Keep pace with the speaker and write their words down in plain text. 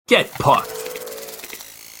Get Pucked.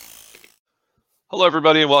 Hello,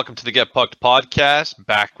 everybody, and welcome to the Get Pucked podcast.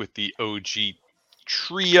 Back with the OG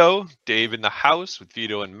trio, Dave in the house with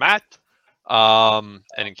Vito and Matt. And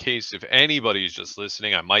in case if anybody's just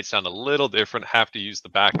listening, I might sound a little different. Have to use the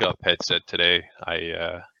backup headset today.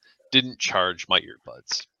 I didn't charge my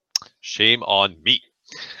earbuds. Shame on me.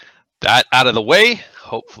 That out of the way,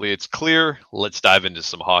 hopefully it's clear. Let's dive into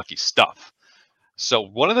some hockey stuff. So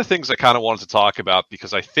one of the things I kind of wanted to talk about,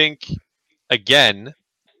 because I think, again,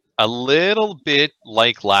 a little bit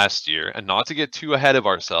like last year, and not to get too ahead of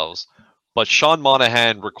ourselves, but Sean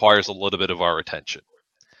Monahan requires a little bit of our attention.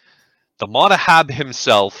 The Monahab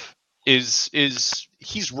himself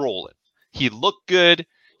he's rolling. He looked good.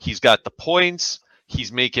 He's got the points.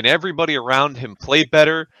 He's making everybody around him play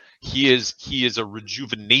better. He is a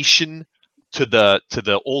rejuvenation to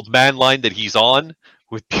the old man line that he's on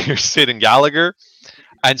with Pearson and Gallagher.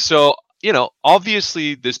 And so,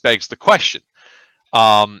 obviously this begs the question.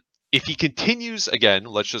 If he continues, again,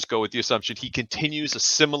 let's just go with the assumption he continues a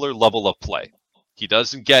similar level of play. He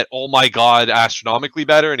doesn't get, oh my God, astronomically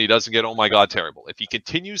better, and he doesn't get, oh my God, terrible. If he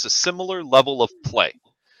continues a similar level of play,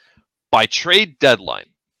 by trade deadline,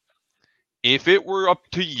 if it were up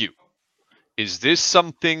to you, is this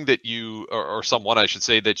something that you, or someone I should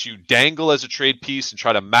say, that you dangle as a trade piece and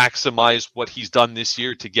try to maximize what he's done this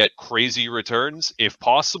year to get crazy returns, if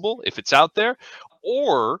possible, if it's out there?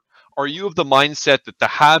 Or are you of the mindset that the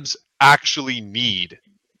Habs actually need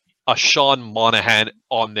a Sean Monahan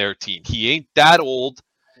on their team? He ain't that old.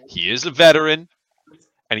 He is a veteran,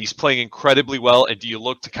 and he's playing incredibly well. And do you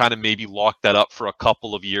look to kind of maybe lock that up for a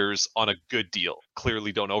couple of years on a good deal?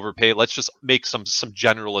 Clearly don't overpay. Let's just make some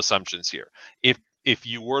general assumptions here. If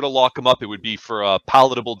you were to lock him up, it would be for a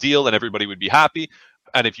palatable deal and everybody would be happy.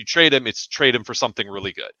 And if you trade him, it's trade him for something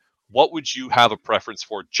really good. What would you have a preference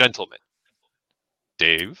for, gentlemen?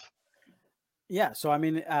 Dave? Yeah, so I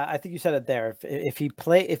mean, I think you said it there. If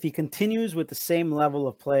he continues with the same level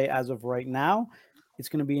of play as of right now, it's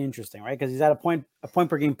going to be interesting, right? Because he's at a point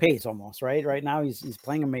per game pace almost, right? Right now he's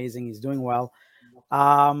playing amazing, he's doing well.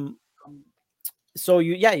 So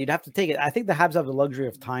you'd have to take it. I think the Habs have the luxury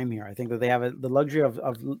of time here. I think that they have the luxury of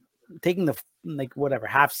taking the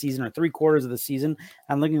half season or 3/4 of the season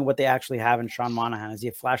and looking at what they actually have in Sean Monahan. Is he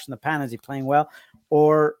a flash in the pan? Is he playing well?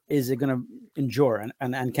 Or is it going to endure?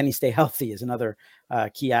 And can he stay healthy is another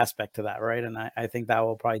key aspect to that, right? And I think that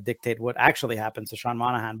will probably dictate what actually happens to Sean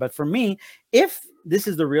Monahan. But for me, if this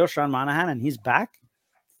is the real Sean Monahan and he's back,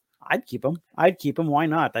 I'd keep him. Why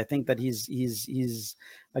not? I think that he's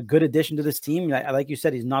a good addition to this team. Like you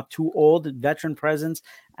said, he's not too old, veteran presence,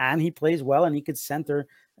 and he plays well, and he could center.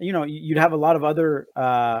 You'd have a lot of other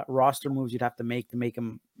roster moves you'd have to make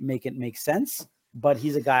it make sense. But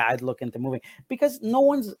he's a guy I'd look into moving because no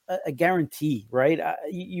one's a guarantee, right?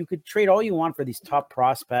 You could trade all you want for these top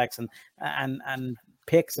prospects and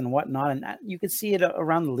picks and whatnot, and you could see it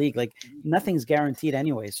around the league. Like nothing's guaranteed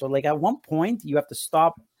anyway. So like at one point you have to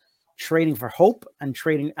stop trading for hope and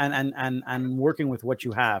trading and working with what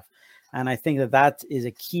you have. And I think that is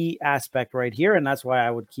a key aspect right here, and that's why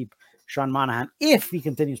I would keep Sean Monahan if he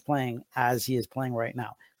continues playing as he is playing right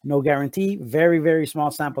now. No guarantee, very, very small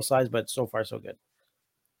sample size, but so far so good.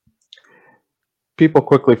 People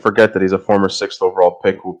quickly forget that he's a former 6th overall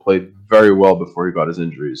pick who played very well before he got his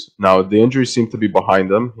injuries. Now, the injuries seem to be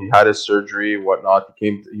behind him. He had his surgery, whatnot.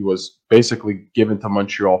 He was basically given to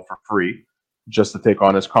Montreal for free just to take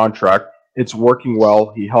on his contract. It's working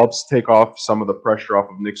well. He helps take off some of the pressure off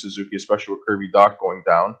of Nick Suzuki, especially with Kirby Dach going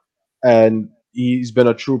down. And he's been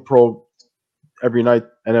a true pro every night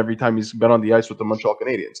and every time he's been on the ice with the Montreal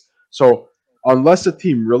Canadiens. So unless a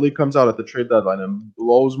team really comes out at the trade deadline and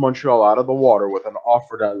blows Montreal out of the water with an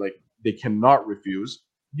offer that they cannot refuse,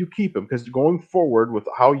 you keep him, because going forward with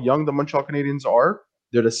how young the Montreal Canadiens are,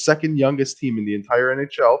 they're the second youngest team in the entire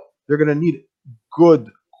NHL. They're going to need good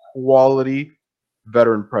quality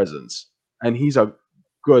veteran presence, and he's a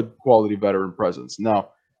good quality veteran presence. Now,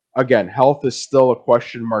 again, health is still a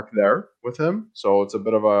question mark there with him, so it's a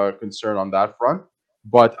bit of a concern on that front.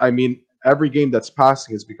 But, I mean, every game that's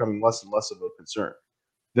passing is becoming less and less of a concern.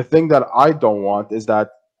 The thing that I don't want is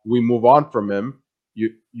that we move on from him,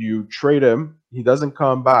 you trade him, he doesn't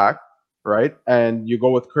come back, right? And you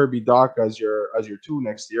go with Kirby Dach as your 2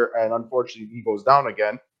 next year, and unfortunately he goes down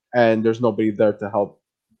again, and there's nobody there to help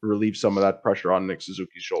relieve some of that pressure on Nick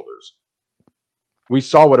Suzuki's shoulders. We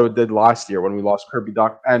saw what it did last year when we lost Kirby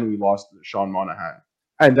Dach and we lost Sean Monahan.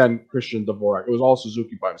 And then Christian Dvorak. It was all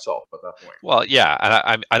Suzuki by himself at that point. Well, yeah,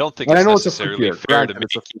 and I don't think it's necessarily fair to make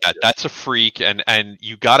that. That's a freak, and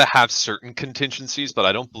you got to have certain contingencies, but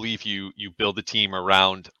I don't believe you build a team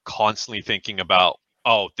around constantly thinking about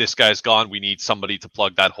oh, this guy's gone. We need somebody to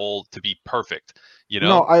plug that hole to be perfect.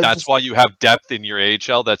 No, That's why you have depth in your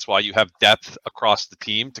AHL. That's why you have depth across the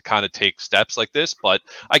team to kind of take steps like this. But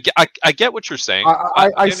I get what you're saying.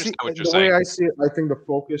 I see understand what you're the saying. way I see it. I think the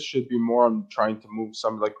focus should be more on trying to move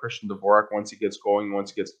somebody like Christian Dvorak once he gets going,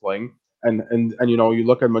 once he gets playing, and you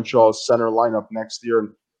look at Montreal's center lineup next year,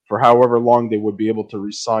 and for however long they would be able to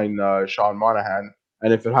re-sign Sean Monahan,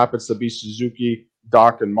 and if it happens to be Suzuki,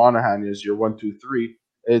 Doc, and Monahan is your 1, 2, 3.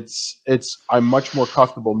 I'm much more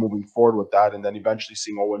comfortable moving forward with that, and then eventually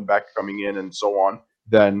seeing Owen Beck coming in and so on,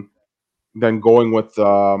 than going with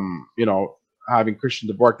having Christian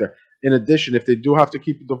Dvorak there. In addition, if they do have to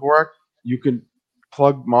keep Dvorak, you can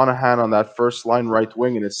plug Monahan on that first line right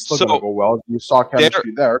wing, and it's still going to go well. You saw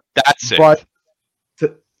chemistry there. That's it. But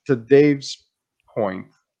to Dave's point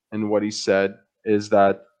and what he said is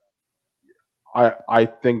that I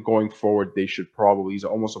think going forward they should probably, he's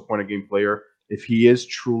almost a point of game player. If he is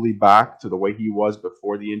truly back to the way he was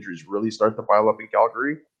before the injuries really start to pile up in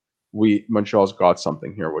Calgary, Montreal's got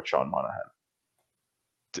something here with Sean Monahan.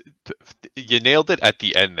 You nailed it at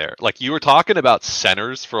the end there. Like, you were talking about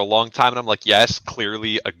centers for a long time, and I'm like, yes,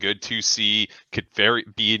 clearly a good 2C could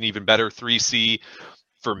be an even better 3C.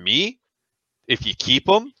 For me, if you keep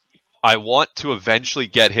him, I want to eventually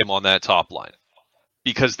get him on that top line,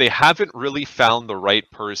 because they haven't really found the right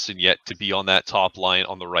person yet to be on that top line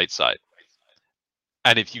on the right side.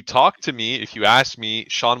 And if you ask me,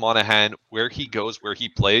 Sean Monahan, where he goes, where he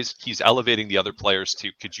plays, he's elevating the other players too.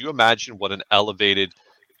 Could you imagine what an elevated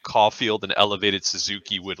Caulfield and elevated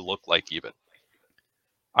Suzuki would look like even?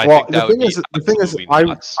 I think that would be the thing is,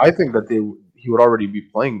 I think that he would already be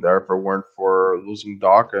playing there if it weren't for losing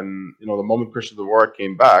Doc. And, the moment Christian Dvorak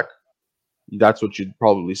came back, that's what you'd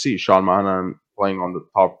probably see, Sean Monahan playing on the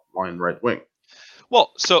top line right wing.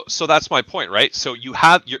 Well, so that's my point, right? So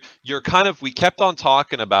you're kind of, we kept on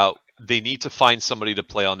talking about they need to find somebody to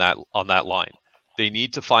play on that line. They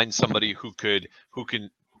need to find somebody who can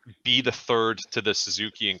be the third to the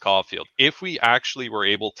Suzuki and Caulfield. If we actually were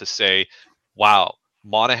able to say, wow,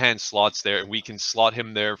 Monahan slots there, and we can slot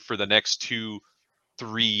him there for the next 2-3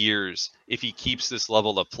 years if he keeps this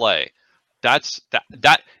level of play, that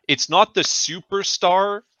it's not the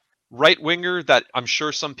superstar right winger that I'm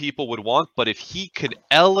sure some people would want, but if he could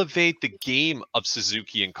elevate the game of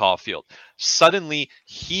Suzuki and Caulfield, suddenly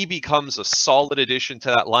he becomes a solid addition to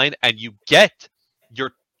that line, and you get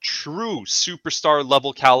your true superstar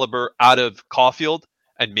level caliber out of Caulfield,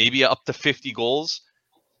 and maybe up to 50 goals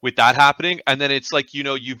with that happening. And then it's like,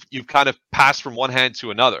 you've kind of passed from one hand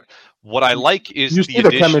to another. What I like is you see the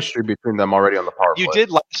chemistry between them already on the power play. You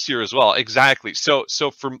did last year as well. Exactly. So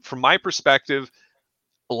from my perspective,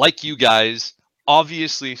 like you guys,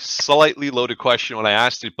 obviously slightly loaded question when I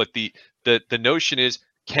asked it, but the notion is,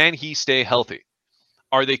 can he stay healthy?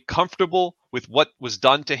 Are they comfortable with what was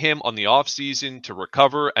done to him on the offseason to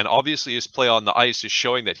recover? And obviously his play on the ice is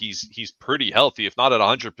showing that he's pretty healthy. If not at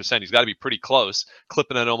 100%, he's got to be pretty close,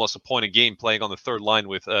 clipping at almost a point a game, playing on the third line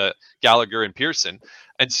with Gallagher and Pearson.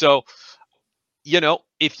 And so,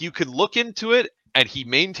 if you could look into it and he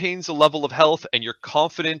maintains a level of health, and you're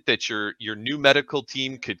confident that your new medical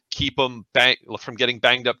team could keep him from getting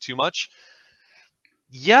banged up too much,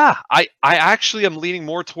 yeah, I actually am leaning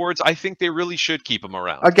more towards, I think they really should keep him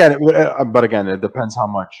around. But again, it depends how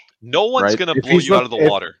much. No one's going to blow you out of the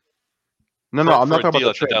water. No, I'm not talking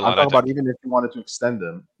about the trade. I'm talking about even if you wanted to extend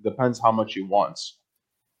him, depends how much he wants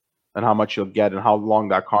and how much he'll get and how long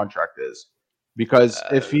that contract is. Because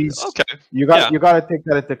if he's you got to take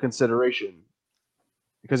that into consideration.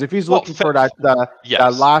 Because if he's looking for that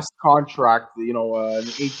last contract, an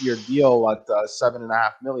 8-year deal at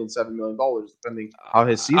 $7.5 million, $7 million, depending how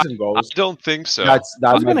his season goes. I don't think so. I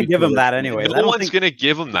was going to give him that anyway. No one's going to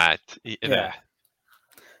give him that. Yeah.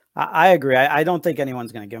 I agree. I don't think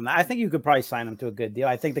anyone's going to give him that. I think you could probably sign him to a good deal.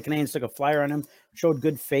 I think the Canadiens took a flyer on him, showed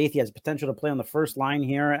good faith. He has potential to play on the first line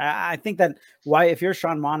here. I think that if you're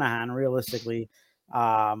Sean Monahan, realistically,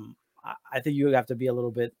 I think you have to be a little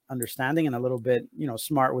bit understanding and a little bit,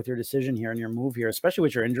 smart with your decision here and your move here, especially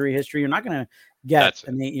with your injury history. You're not going to get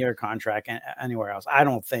an 8-year contract anywhere else. I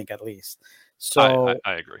don't think, at least. So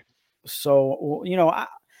I agree. So,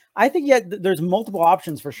 I think there's multiple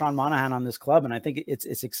options for Sean Monahan on this club, and I think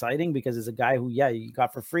it's exciting because it's a guy who you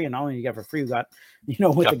got for free, and not only you got for free, you got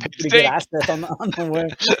with a pretty good asset on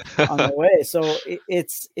the way. So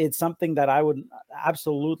it's something that I would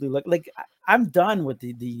absolutely look like. I'm done with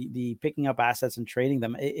the picking up assets and trading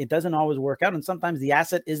them. It doesn't always work out, and sometimes the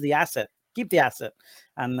asset is the asset. Keep the asset,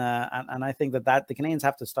 and I think that the Canadiens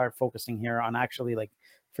have to start focusing here on actually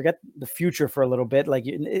forget the future for a little bit.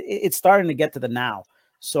 It's starting to get to the now.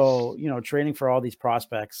 So, trading for all these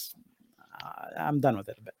prospects, I'm done with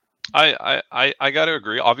it a bit. I got to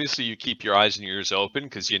agree. Obviously, you keep your eyes and ears open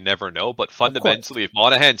because you never know. But fundamentally, if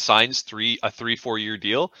Monahan signs a 3-4 year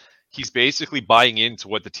deal, he's basically buying into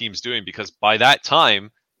what the team's doing because by that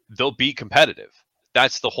time they'll be competitive.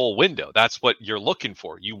 That's the whole window. That's what you're looking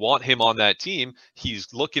for. You want him on that team. He's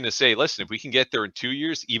looking to say, listen, if we can get there in 2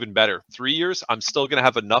 years, even better. 3 years, I'm still going to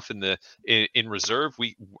have enough in reserve.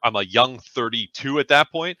 I'm a young 32 at that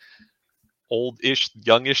point. Old-ish,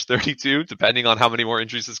 youngish 32, depending on how many more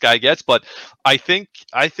injuries this guy gets. But I think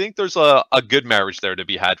there's a good marriage there to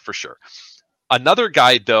be had for sure. Another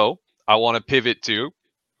guy, though, I want to pivot to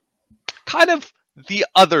kind of the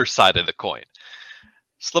other side of the coin.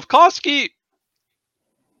 Slafkovsky,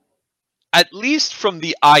 at least from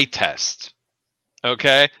the eye test,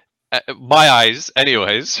 okay? My eyes,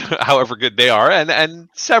 anyways, however good they are, and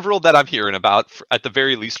several that I'm hearing about, at the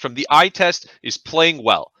very least, from the eye test, is playing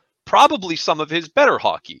well. Probably some of his better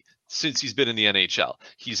hockey since he's been in the NHL.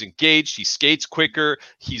 He's engaged, he skates quicker,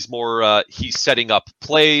 he's setting up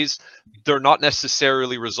plays. They're not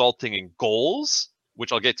necessarily resulting in goals,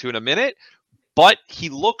 which I'll get to in a minute, but he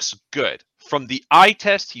looks good. From the eye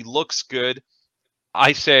test, he looks good.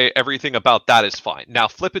 I say everything about that is fine. Now,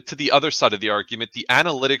 flip it to the other side of the argument. The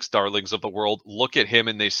analytics darlings of the world look at him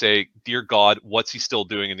and they say, dear God, what's he still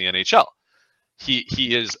doing in the NHL?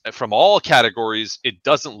 He is, from all categories, it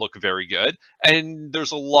doesn't look very good. And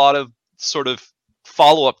there's a lot of sort of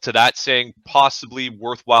follow-up to that saying possibly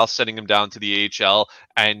worthwhile sending him down to the AHL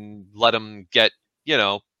and let him get,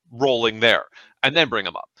 rolling there and then bring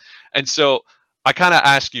him up. And so I kind of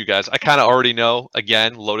ask you guys, I kind of already know,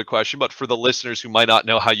 again, loaded question, but for the listeners who might not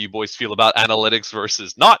know how you boys feel about analytics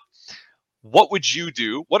versus not, what would you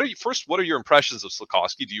do? What are your impressions of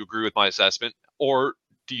Slafkovsky? Do you agree with my assessment, or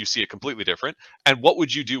do you see it completely different? And what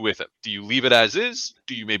would you do with him? Do you leave it as is?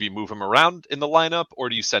 Do you maybe move him around in the lineup, or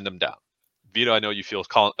do you send him down? Vito, I know you feel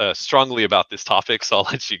strongly about this topic, so I'll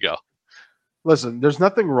let you go. Listen, there's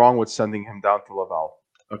nothing wrong with sending him down to Laval.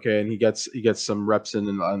 Okay, and he gets some reps in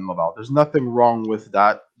Laval. There's nothing wrong with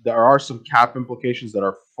that. There are some cap implications that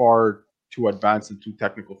are far too advanced and too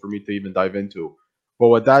technical for me to even dive into. But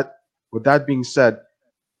with that being said,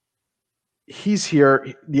 he's here.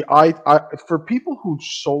 For people who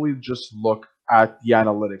solely just look at the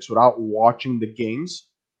analytics without watching the games,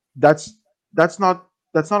 that's not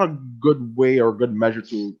a good way or good measure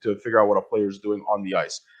to figure out what a player is doing on the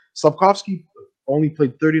ice. Slafkovsky only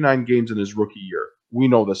played 39 games in his rookie year. We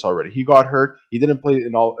know this already. He got hurt. He didn't play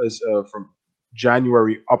in all from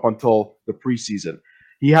January up until the preseason.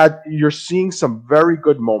 You're seeing some very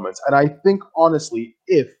good moments, and I think honestly,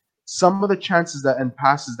 if some of the chances and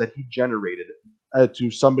passes that he generated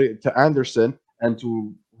to Anderson and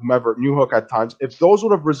to whomever, Newhook at times, if those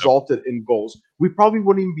would have resulted in goals, we probably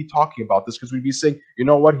wouldn't even be talking about this because we'd be saying, you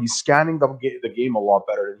know what, he's scanning the game a lot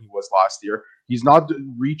better than he was last year. He's not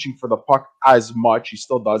reaching for the puck as much. He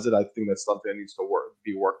still does it. I think that's something that needs to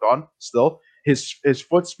be worked on still. His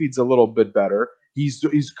foot speed's a little bit better. He's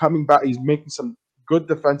coming back. He's making some good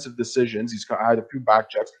defensive decisions. He's had a few back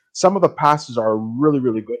checks. Some of the passes are really,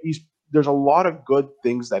 really good. There's a lot of good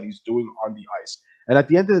things that he's doing on the ice. And at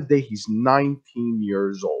the end of the day, he's 19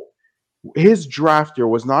 years old. His draft year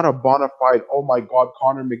was not a bona fide, oh my God,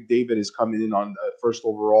 Connor McDavid is coming in on first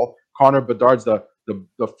overall. Connor Bedard's the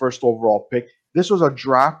first overall pick. This was a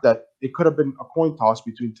draft that it could have been a coin toss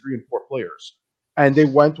between 3 and 4 players. And they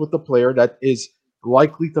went with the player that is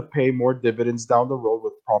likely to pay more dividends down the road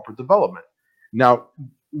with proper development. Now,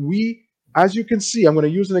 as you can see, I'm going to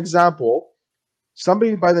use an example.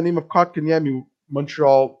 Somebody by the name of Kotkaniemi,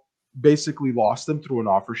 Montreal basically lost him through an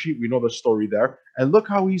offer sheet. We know the story there. And look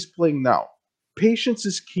how he's playing now. Patience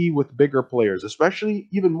is key with bigger players, especially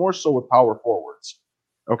even more so with power forwards.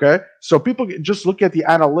 Okay? So people just look at the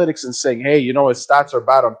analytics and saying, hey, his stats are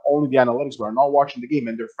bad on only the analytics, but are not watching the game.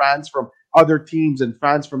 And they're fans from other teams and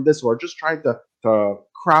fans from this who are just trying to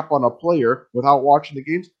crap on a player without watching the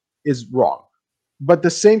games is wrong. But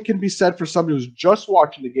the same can be said for somebody who's just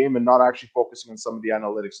watching the game and not actually focusing on some of the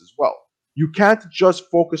analytics as well. You can't just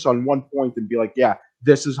focus on one point and be like, yeah,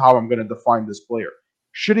 this is how I'm going to define this player.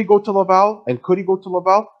 Should he go to Laval? And could he go to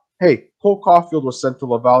Laval? Hey, Cole Caulfield was sent to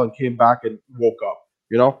Laval and came back and woke up.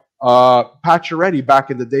 Pacioretty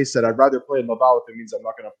back in the day said, I'd rather play in Laval if it means I'm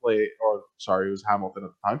not going to play, it was Hamilton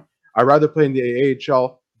at the time. I'd rather play in the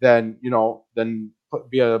AHL than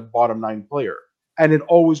be a bottom 9 player. And it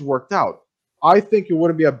always worked out. I think it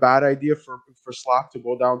wouldn't be a bad idea for Slav to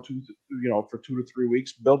go down for 2 to 3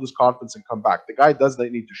 weeks, build his confidence, and come back. The guy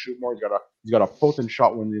doesn't need to shoot more. He's got a potent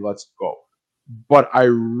shot when he lets it go. But I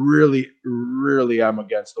really, really am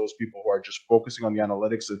against those people who are just focusing on the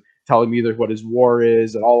analytics and telling me what his WAR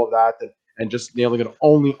is and all of that, and just nailing it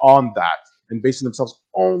only on that and basing themselves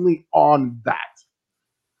only on that.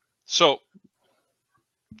 So,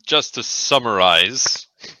 just to summarize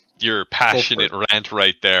your passionate rant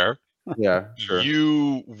right there, yeah, sure.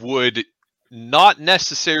 You would not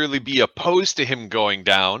necessarily be opposed to him going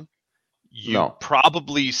down. You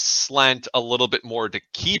probably slant a little bit more to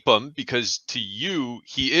keep him because to you,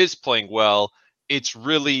 he is playing well. It's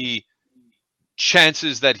really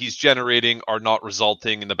chances that he's generating are not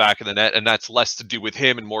resulting in the back of the net, and that's less to do with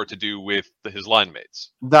him and more to do with his line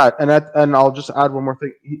mates. And I'll just add one more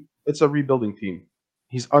thing. It's a rebuilding team.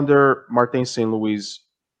 He's under Martin St. Louis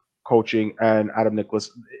coaching and Adam Nicholas.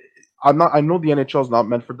 I know the NHL is not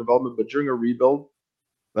meant for development, but during a rebuild,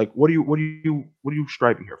 like what are you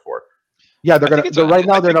striving here for? Yeah, they're in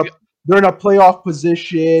a playoff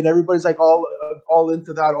position. Everybody's like all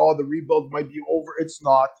into that. Oh, the rebuild might be over. It's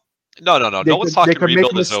not. No. No one's talking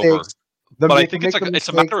rebuild is over. But I think it's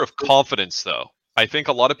a matter of confidence, though. I think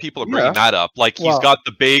a lot of people are bringing that up. Like he's got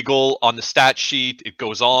the bagel on the stat sheet. It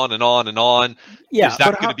goes on and on and on. Yeah, is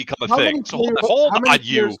that going to become a thing? So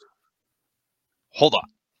hold on.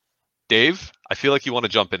 Dave, I feel like you want to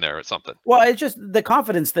jump in there or something. Well, it's just the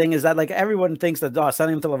confidence thing is that like everyone thinks that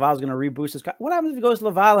sending him to Laval is going to reboost his. What happens if he goes to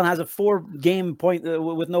Laval and has a 4-game point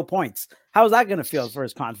with no points? How is that going to feel for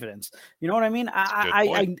his confidence? You know what I mean?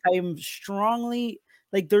 I am strongly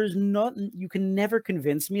like there's nothing you can never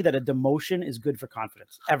convince me that a demotion is good for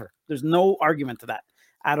confidence ever. There's no argument to that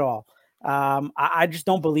at all. I just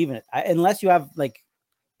don't believe in it unless you have like.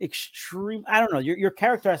 Extreme. I don't know. Your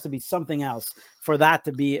character has to be something else for that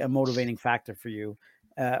to be a motivating factor for you,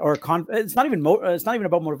 it's not even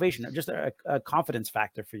about motivation. Just a confidence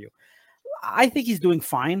factor for you. I think he's doing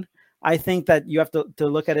fine. I think that you have to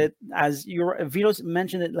look at it as Vito's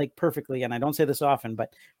mentioned it like perfectly, and I don't say this often,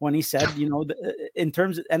 but when he said, in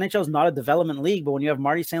terms of NHL is not a development league, but when you have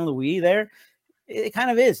Marty St. Louis there, it kind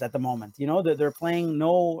of is at the moment. They're playing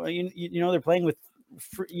they're playing with.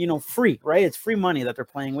 Free, right? It's free money that they're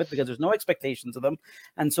playing with because there's no expectations of them,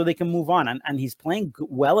 and so they can move on. And he's playing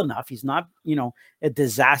well enough. He's not, a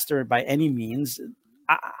disaster by any means.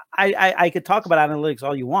 I could talk about analytics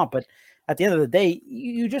all you want, but at the end of the day,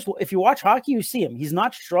 if you watch hockey, you see him. He's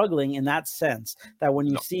not struggling in that sense. That when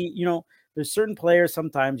you see, there's certain players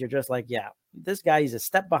sometimes you're just like, yeah, this guy he's a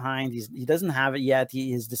step behind. He doesn't have it yet.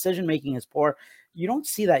 His decision making is poor. You don't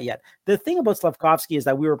see that yet. The thing about Slafkovsky is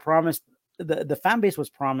that we were promised. The fan base was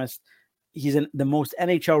promised he's the most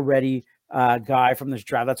NHL ready guy from this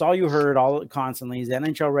draft. That's all you heard constantly. He's the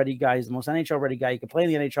NHL ready guy. He's the most NHL ready guy. He can play in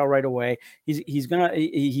the NHL right away.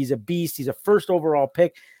 He's a beast. He's a first overall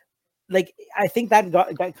pick. Like I think that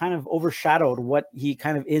got kind of overshadowed what he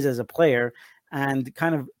kind of is as a player and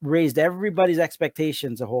kind of raised everybody's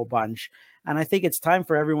expectations a whole bunch. And I think it's time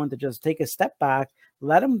for everyone to just take a step back,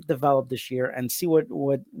 let him develop this year, and see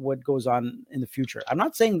what goes on in the future. I'm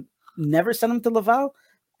not saying never send him to Laval,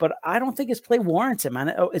 but I don't think his play warrants it,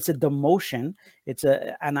 man. It's a demotion.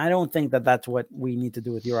 And I don't think that that's what we need to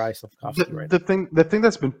do with Uri Slafkovsky the thing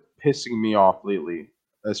that's been pissing me off lately,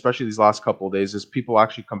 especially these last couple of days, is people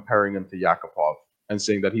actually comparing him to Yakupov and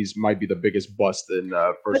saying that he's might be the biggest bust in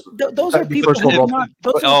first. Those are people who do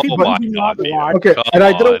not. Okay, and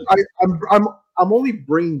I'm only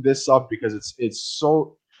bringing this up because it's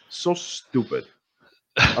so stupid.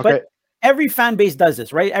 Okay. But every fan base does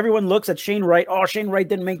this, right? Everyone looks at Shane Wright. Oh, Shane Wright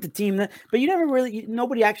didn't make the team. But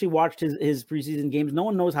nobody actually watched his preseason games. No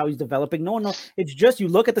one knows how he's developing. No one knows. It's just you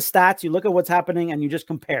look at the stats, you look at what's happening, and you just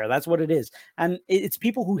compare. That's what it is. And it's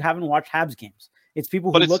people who haven't watched Habs games. It's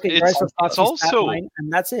people who look at it's also line,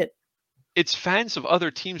 and that's it. It's fans of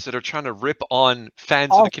other teams that are trying to rip on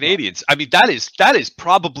fans of the Canadians. I mean, that is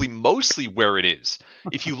probably mostly where it is.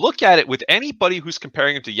 If you look at it with anybody who's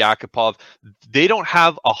comparing him to Yakupov, they don't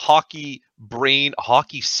have a hockey brain, a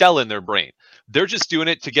hockey cell in their brain. They're just doing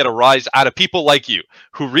it to get a rise out of people like you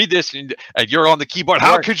who read this and you're on the keyboard.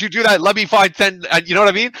 How could you do that? Let me find 10. You know what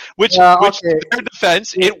I mean? Which in their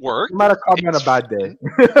defense, it worked. You might have caught me on a bad day.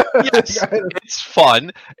 Yes, it's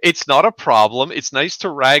fun. It's not a problem. It's nice to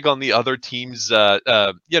rag on the other team's,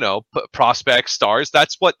 prospects, stars.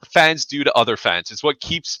 That's what fans do to other fans. It's what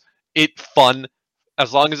keeps it fun.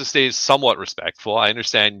 As long as it stays somewhat respectful. I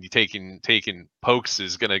understand you taking pokes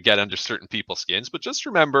is going to get under certain people's skins, but just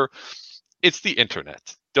remember, it's the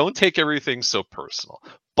internet. Don't take everything so personal.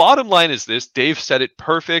 Bottom line is this. Dave said it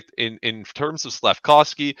perfect in terms of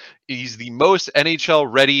Slafkovsky. He's the most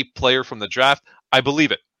NHL-ready player from the draft. I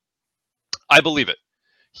believe it.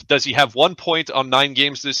 Does he have 1 point on 9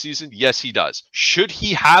 games this season? Yes, he does. Should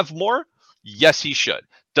he have more? Yes, he should.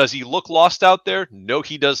 Does he look lost out there? No,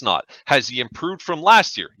 he does not. Has he improved from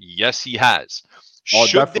last year? Yes, he has. Oh,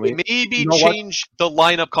 Should definitely. they maybe You know what? change the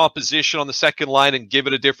lineup composition on the second line and give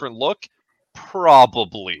it a different look?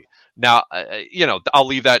 Probably. Now, I'll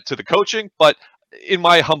leave that to the coaching, but in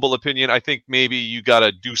my humble opinion, I think maybe you got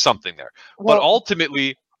to do something there. But Well,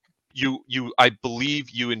 ultimately, I believe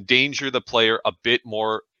you endanger the player a bit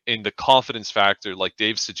more in the confidence factor, like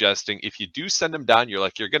Dave's suggesting. If you do send him down, you're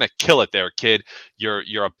gonna kill it there, kid.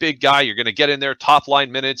 You're a big guy. You're gonna get in there, top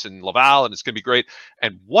line minutes and Laval, and it's gonna be great.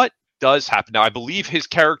 And what does happen now? I believe his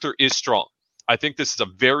character is strong. I think this is a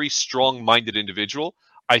very strong-minded individual.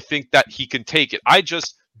 I think that he can take it. I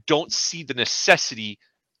just don't see the necessity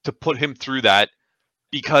to put him through that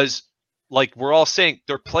because, like we're all saying,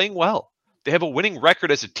 they're playing well. They have a winning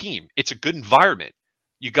record as a team. It's a good environment.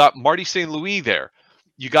 You got Marty St. Louis there.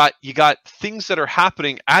 You got things that are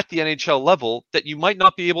happening at the NHL level that you might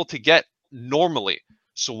not be able to get normally.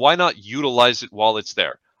 So why not utilize it while it's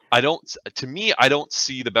there? I don't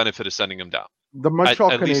see the benefit of sending him down. The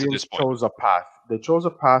Montreal at least at this Canadiens point. chose a path. They chose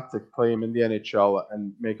a path to play him in the NHL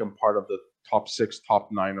and make him part of the top 6, top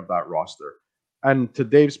 9 of that roster. And to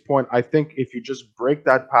Dave's point, I think if you just break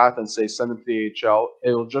that path and say send him to the AHL,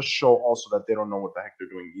 it'll just show also that they don't know what the heck they're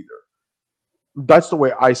doing either. That's the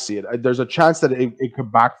way I see it. There's a chance that it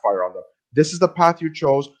could backfire on them. This is the path you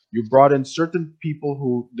chose. You brought in certain people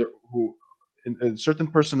who in certain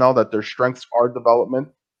personnel that their strengths are development.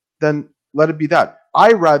 Then let it be that.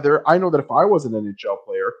 I know that if I was an NHL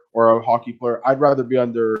player or a hockey player, I'd rather be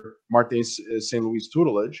under Martin St. Louis'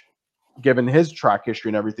 tutelage, given his track history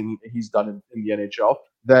and everything he's done in the NHL,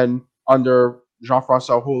 than under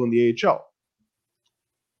Jean-François Houle in the AHL.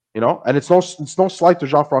 And it's no slight to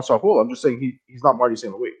Jean-François Houle. I'm just saying he's not Marty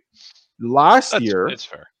St. Louis. Last year, it's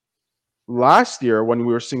fair. Last year, when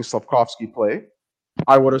we were seeing Slafkovsky play,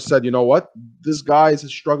 I would have said, you know what? This guy is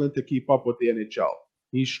struggling to keep up with the NHL.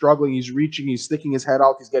 He's struggling. He's reaching. He's sticking his head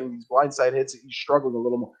out. He's getting these blindside hits. He's struggling a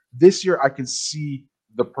little more. This year, I can see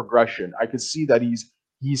the progression. I can see that he's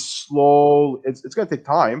slow. It's going to take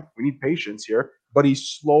time. We need patience here. But he's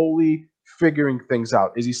slowly figuring things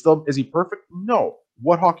out. Is he perfect? No.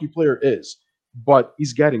 What hockey player is? But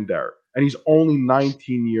he's getting there. And he's only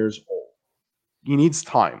 19 years old. He needs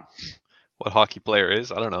time. What hockey player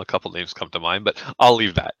is? I don't know. A couple names come to mind, but I'll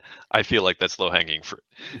leave that. I feel like that's low-hanging fruit.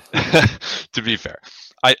 To be fair,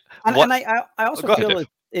 I also feel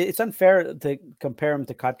it's unfair to compare him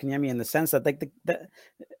to Kotkaniemi in the sense that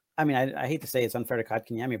I hate to say it's unfair to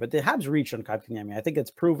Kotkaniemi, but the Habs reached on Kotkaniemi. I think it's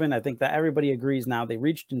proven. I think that everybody agrees now. They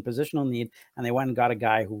reached in positional need, and they went and got a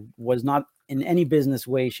guy who was not in any business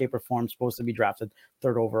way, shape, or form supposed to be drafted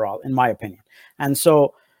 3rd overall, in my opinion. And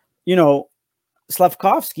so,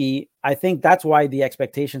 Slafkovsky, I think that's why the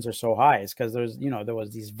expectations are so high. Is because there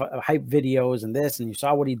was these hype videos and this, and you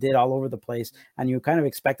saw what he did all over the place, and you kind of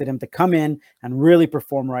expected him to come in and really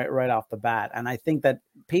perform right off the bat. And I think that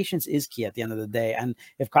patience is key at the end of the day. And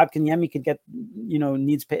if Kotkaniemi could get, you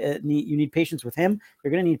need patience with him,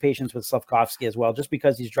 you're going to need patience with Slafkovsky as well. Just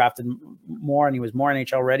because he's drafted more and he was more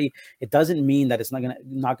NHL ready, it doesn't mean that it's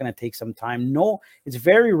not going to take some time. No, it's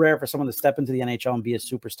very rare for someone to step into the NHL and be a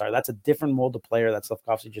superstar. That's a different mold of player that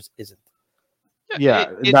Slafkovsky just isn't.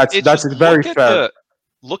 Yeah, that's very fair.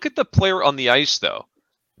 Look at the player on the ice, though,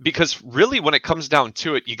 because really, when it comes down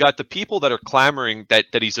to it, you got the people that are clamoring that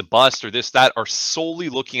he's a bust or this, that, are solely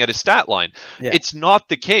looking at his stat line. Yeah. It's not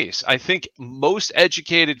the case. I think most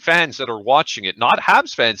educated fans that are watching it, not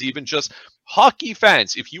Habs fans, even just hockey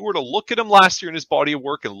fans, if you were to look at him last year in his body of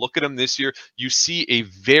work and look at him this year, you see a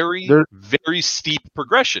very, very steep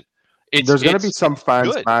progression. There's going to be some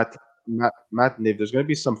fans, good. Matt and Dave, there's going to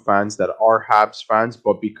be some fans that are Habs fans,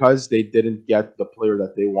 but because they didn't get the player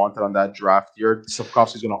that they wanted on that draft year,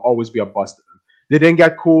 Slafkovsky's going to always be a bust to them. They didn't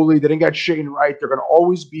get Cooley, they didn't get Shane Wright. They're going to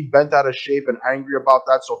always be bent out of shape and angry about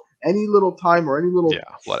that. So any little time or any little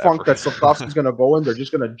funk that Slafkovsky's going to go in, they're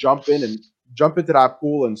just going to jump into that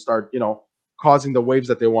pool and start, causing the waves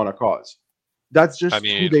that they want to cause. That's just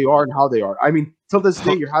who they are and how they are. Till this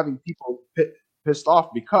day, you're having people pissed off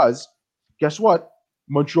because guess what?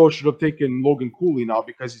 Montreal should have taken Logan Cooley now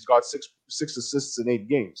because he's got six assists in 8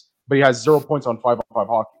 games, but he has 0 points on 5-on-5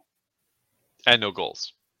 hockey. And no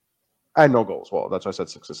goals. Well, that's why I said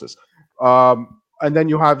 6 assists. And then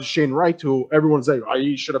you have Shane Wright, who everyone's saying,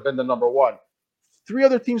 he should have been the number 1. 3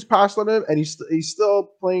 other teams passed on him, and he's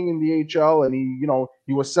still playing in the AHL, and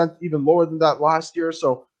he was sent even lower than that last year.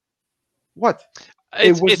 So what?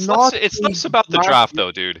 It's less about the draft,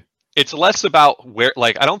 though, dude. It's less about where,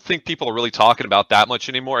 like, I don't think people are really talking about that much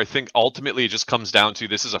anymore. I think ultimately it just comes down to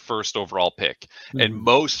this is a first overall pick. And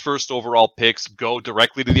most first overall picks go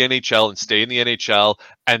directly to the NHL and stay in the NHL,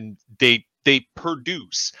 and they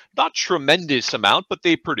produce. Not tremendous amount, but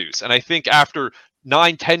they produce. And I think after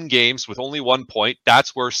 9-10 games with only 1 point,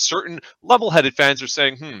 that's where certain level-headed fans are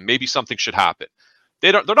saying, maybe something should happen.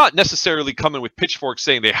 They're not necessarily coming with pitchforks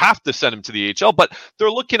saying they have to send him to the AHL, but they're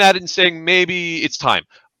looking at it and saying maybe it's time.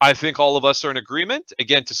 I think all of us are in agreement.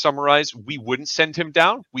 Again, to summarize, we wouldn't send him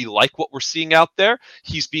down. We like what we're seeing out there.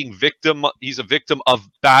 He's a victim of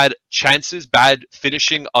bad chances, bad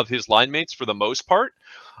finishing of his line mates for the most part.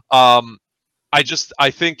 I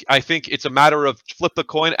think it's a matter of flip the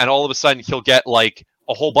coin, and all of a sudden he'll get like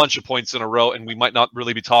a whole bunch of points in a row, and we might not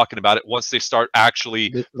really be talking about it once they start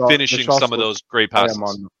actually finishing some of those great passes.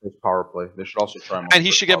 On the power play. They should also try him. And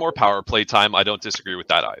he should get more power play time. I don't disagree with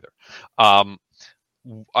that either.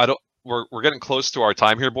 We're getting close to our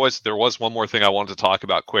time here, boys. There was one more thing I wanted to talk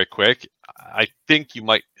about quick. I think you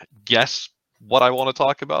might guess what I want to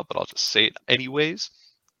talk about, but I'll just say it anyways.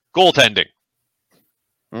 Goaltending.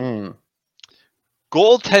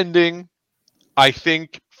 Goaltending, I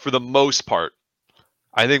think, for the most part,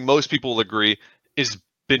 I think most people will agree, has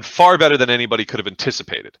been far better than anybody could have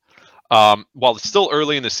anticipated. While it's still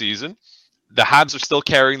early in the season, the Habs are still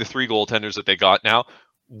carrying the 3 goaltenders that they got now.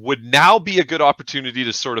 Would now be a good opportunity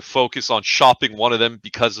to sort of focus on shopping one of them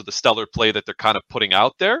because of the stellar play that they're kind of putting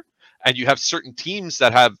out there. And you have certain teams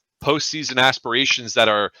that have postseason aspirations that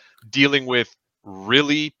are dealing with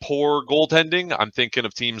really poor goaltending. I'm thinking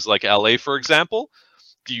of teams like LA, for example.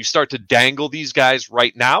 Do you start to dangle these guys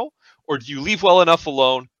right now? Or do you leave well enough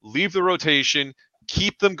alone, leave the rotation,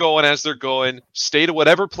 keep them going as they're going, stay to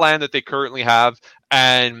whatever plan that they currently have,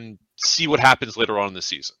 and see what happens later on in the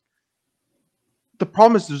season? The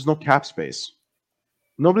problem is there's no cap space.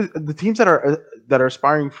 The teams that are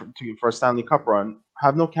aspiring for a Stanley Cup run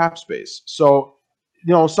have no cap space. So,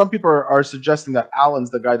 some people are suggesting that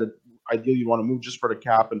Allen's the guy that ideally you want to move just for the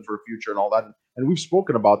cap and for the future and all that. And we've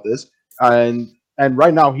spoken about this. And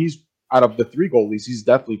right now he's out of the 3 goalies, he's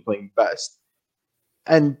definitely playing best.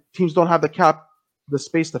 And teams don't have the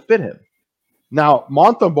space to fit him. Now,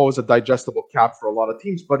 Montembeault is a digestible cap for a lot of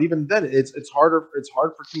teams, but even then, it's hard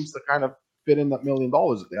for teams to kind of fit in that $1 million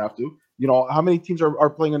if they have to. How many teams are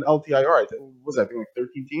playing an LTIR? I think like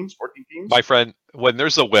 13 teams, 14 teams? My friend, when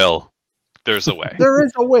there's a will, there's a way. There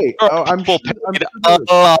is a way. I'm sure a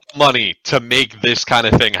lot of money to make this kind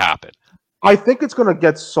of thing happen. I think it's going to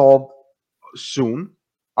get solved soon.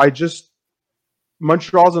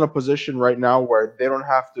 Montreal's in a position right now where they don't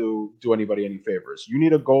have to do anybody any favors. You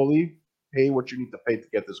need a goalie, pay what you need to pay to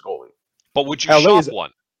get this goalie. But would you shop one?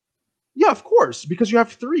 Yeah, of course, because you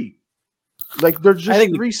have 3. Like, there's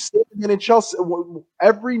just 3 staying in NHL.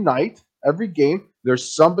 Every night, every game,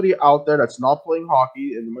 there's somebody out there that's not playing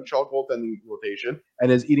hockey in the Montreal goaltending rotation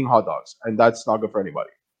and is eating hot dogs, and that's not good for anybody.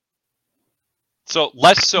 So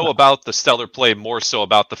less so about the stellar play, more so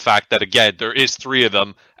about the fact that, again, there is 3 of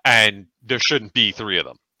them, and there shouldn't be 3 of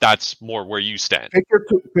them. That's more where you stand.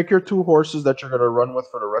 Pick your 2 horses that you're going to run with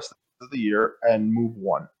for the rest of the year and move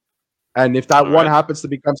one. And if that one happens to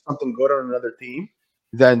become something good on another team,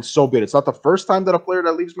 then so be it. It's not the first time that a player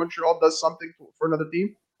that leaves Montreal does something for another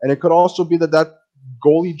team. And it could also be that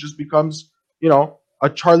goalie just becomes, a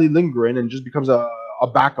Charlie Lindgren and just becomes a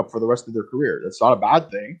backup for the rest of their career. That's not a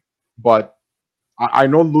bad thing. But I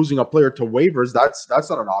know losing a player to waivers, that's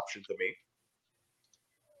not an option to me.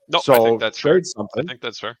 No, so I think that's trade fair. Something I think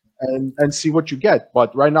that's fair. And see what you get.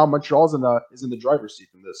 But right now, Montreal's is in the driver's seat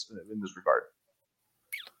in this regard.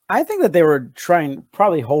 I think that they were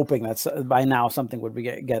probably hoping that by now something would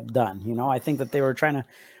get done. I think that they were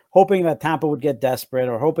hoping that Tampa would get desperate,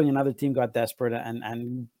 or hoping another team got desperate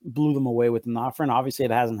and blew them away with an offer. And obviously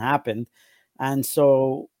it hasn't happened. And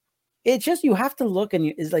so it's just, you have to look, and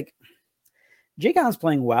it's like, Jake Allen's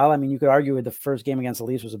playing well. I mean, you could argue with the first game against the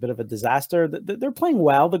Leafs was a bit of a disaster. They're playing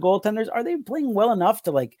well. The goaltenders, are they playing well enough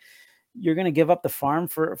to, like, you're going to give up the farm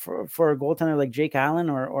for a goaltender like Jake Allen,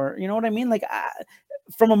 or you know what I mean? Like,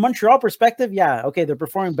 from a Montreal perspective, yeah, okay, they're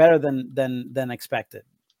performing better than expected.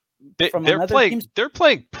 They're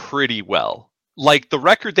playing pretty well. Like, the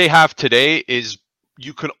record they have today is,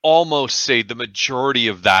 you can almost say the majority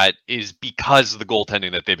of that is because of the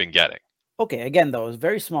goaltending that they've been getting. Okay, again, though, it's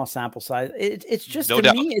very small sample size. It's just, no to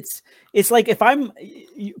doubt. me, it's like,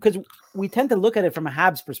 because we tend to look at it from a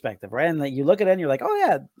Habs perspective, right? And like, you look at it and you're like, oh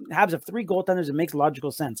yeah, Habs have 3 goaltenders. It makes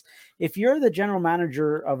logical sense. If you're the general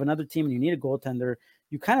manager of another team and you need a goaltender,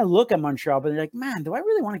 you kind of look at Montreal, but you're like, man, do I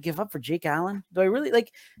really want to give up for Jake Allen? Do I really,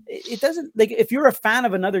 like, it doesn't, like, if you're a fan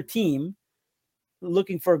of another team,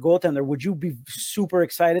 looking for a goaltender, would you be super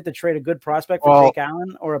excited to trade a good prospect for Jake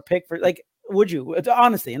Allen or a pick for like? Would you?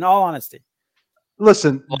 Honestly, in all honesty.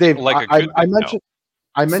 Listen, Dave. Like I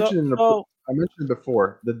mentioned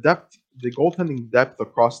before the goaltending depth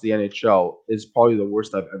across the NHL is probably the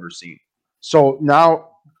worst I've ever seen. So now,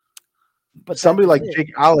 but somebody like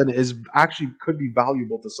Jake Allen is actually could be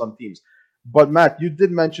valuable to some teams. But Matt, you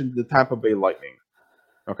did mention the Tampa Bay Lightning.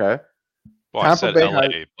 Okay. Well, Tampa Bay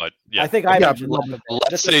LA, but yeah. I think I mentioned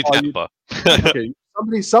let's say Tampa. Okay.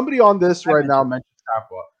 Somebody on this right now mentioned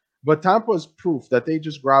Tampa. But Tampa is proof that they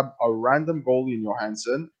just grabbed a random goalie in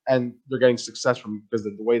Johansson and they're getting success from because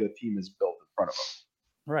of the way the team is built in front of them.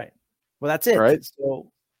 Right. Well, that's it. Right.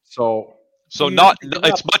 So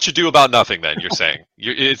it's much ado about nothing. Then you're saying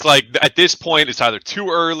it's like at this point it's either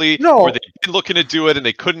too early or they've been looking to do it and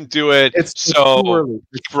they couldn't do it. It's too early.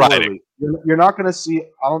 You're not going to see.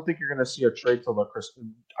 I don't think you're going to see a trade till the Christmas,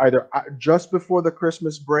 either just before the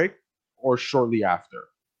Christmas break or shortly after.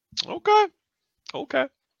 Okay.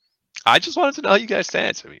 I just wanted to know how you guys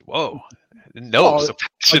stand. I mean, whoa. No, so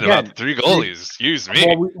passionate about the three goalies. Excuse me.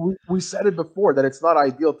 Well, we said it before that it's not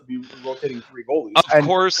ideal to be rotating three goalies. Of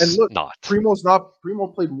course not. Primo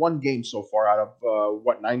played one game so far out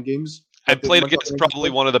of 9 games? And played against probably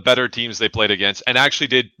one of the better teams they played against and actually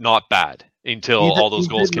did not bad until all those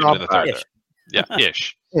goals came in the third there. Yeah,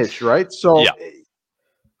 ish. Ish, right? So,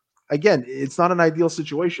 again, it's not an ideal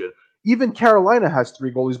situation. Even Carolina has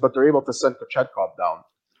 3 goalies, but they're able to send Kochetkov down.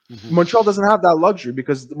 Mm-hmm. Montreal doesn't have that luxury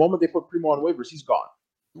because the moment they put Primo on waivers, he's gone.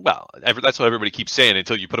 Well, that's what everybody keeps saying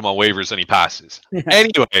until you put him on waivers and he passes.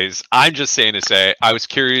 Anyways, I'm just saying to say, I was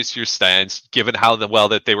curious your stance, given how well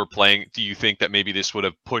that they were playing. Do you think that maybe this would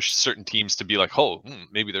have pushed certain teams to be like,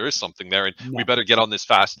 maybe there is something there and we better get on this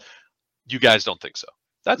fast? You guys don't think so?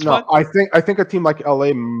 That's fine. I think a team like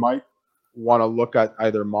LA might want to look at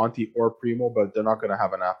either Monty or Primo, but they're not going to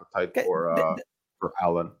have an appetite for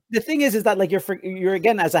Allen. The thing is that like you're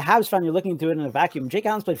again as a Habs fan, you're looking to it in a vacuum. Jake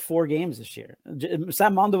Allen's played 4 games this year.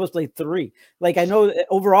 Sam Mondov's played 3. Like I know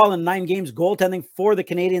overall in 9 games, goaltending for the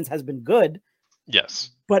Canadians has been good.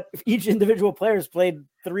 Yes, but each individual player has played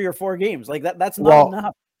 3 or 4 games. Like that's not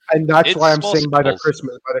enough. And that's why I'm saying by the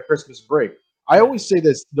Christmas break. I always say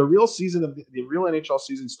this: the real season of the real NHL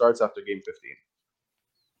season starts after Game 15.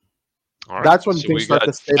 Right. That's when things start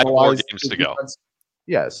to stabilize. 4 games to go.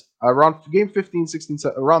 Yes, around game 15, 16,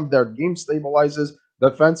 around there, game stabilizes. The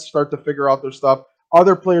fans start to figure out their stuff.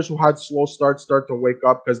 Other players who had slow starts start to wake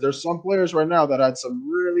up because there's some players right now that had some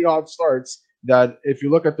really odd starts that if you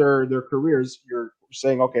look at their careers, you're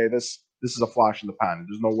saying, okay, this is a flash in the pan.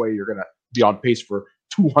 There's no way you're going to be on pace for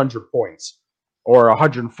 200 points or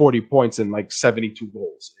 140 points and like 72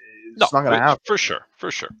 goals. It's not going to happen. For sure.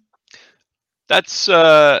 That's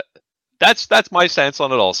my stance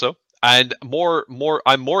on it also. And I'm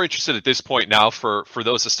more interested at this point now for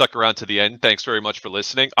those that stuck around to the end. Thanks very much for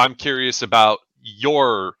listening. I'm curious about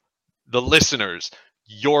the listeners,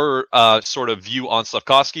 your sort of view on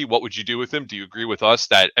Slafkovsky. What would you do with him? Do you agree with us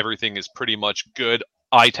that everything is pretty much good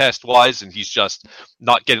eye test wise and he's just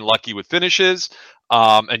not getting lucky with finishes?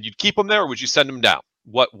 And you'd keep him there or would you send him down?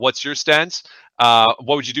 What's your stance? What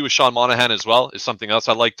would you do with Sean Monahan as well is something else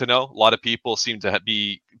I'd like to know. A lot of people seem to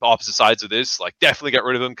be opposite sides of this, like definitely get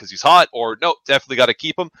rid of him because he's hot or no, definitely got to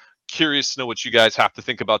keep him. Curious to know what you guys have to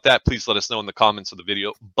think about that. Please let us know in the comments of the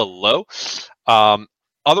video below.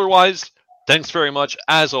 Otherwise, thanks very much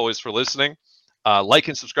as always for listening. Like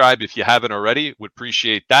and subscribe if you haven't already. Would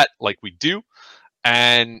appreciate that like we do.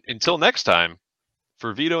 And until next time,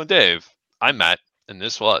 for Vito and Dave, I'm Matt, and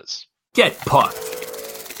this was Get Pucked.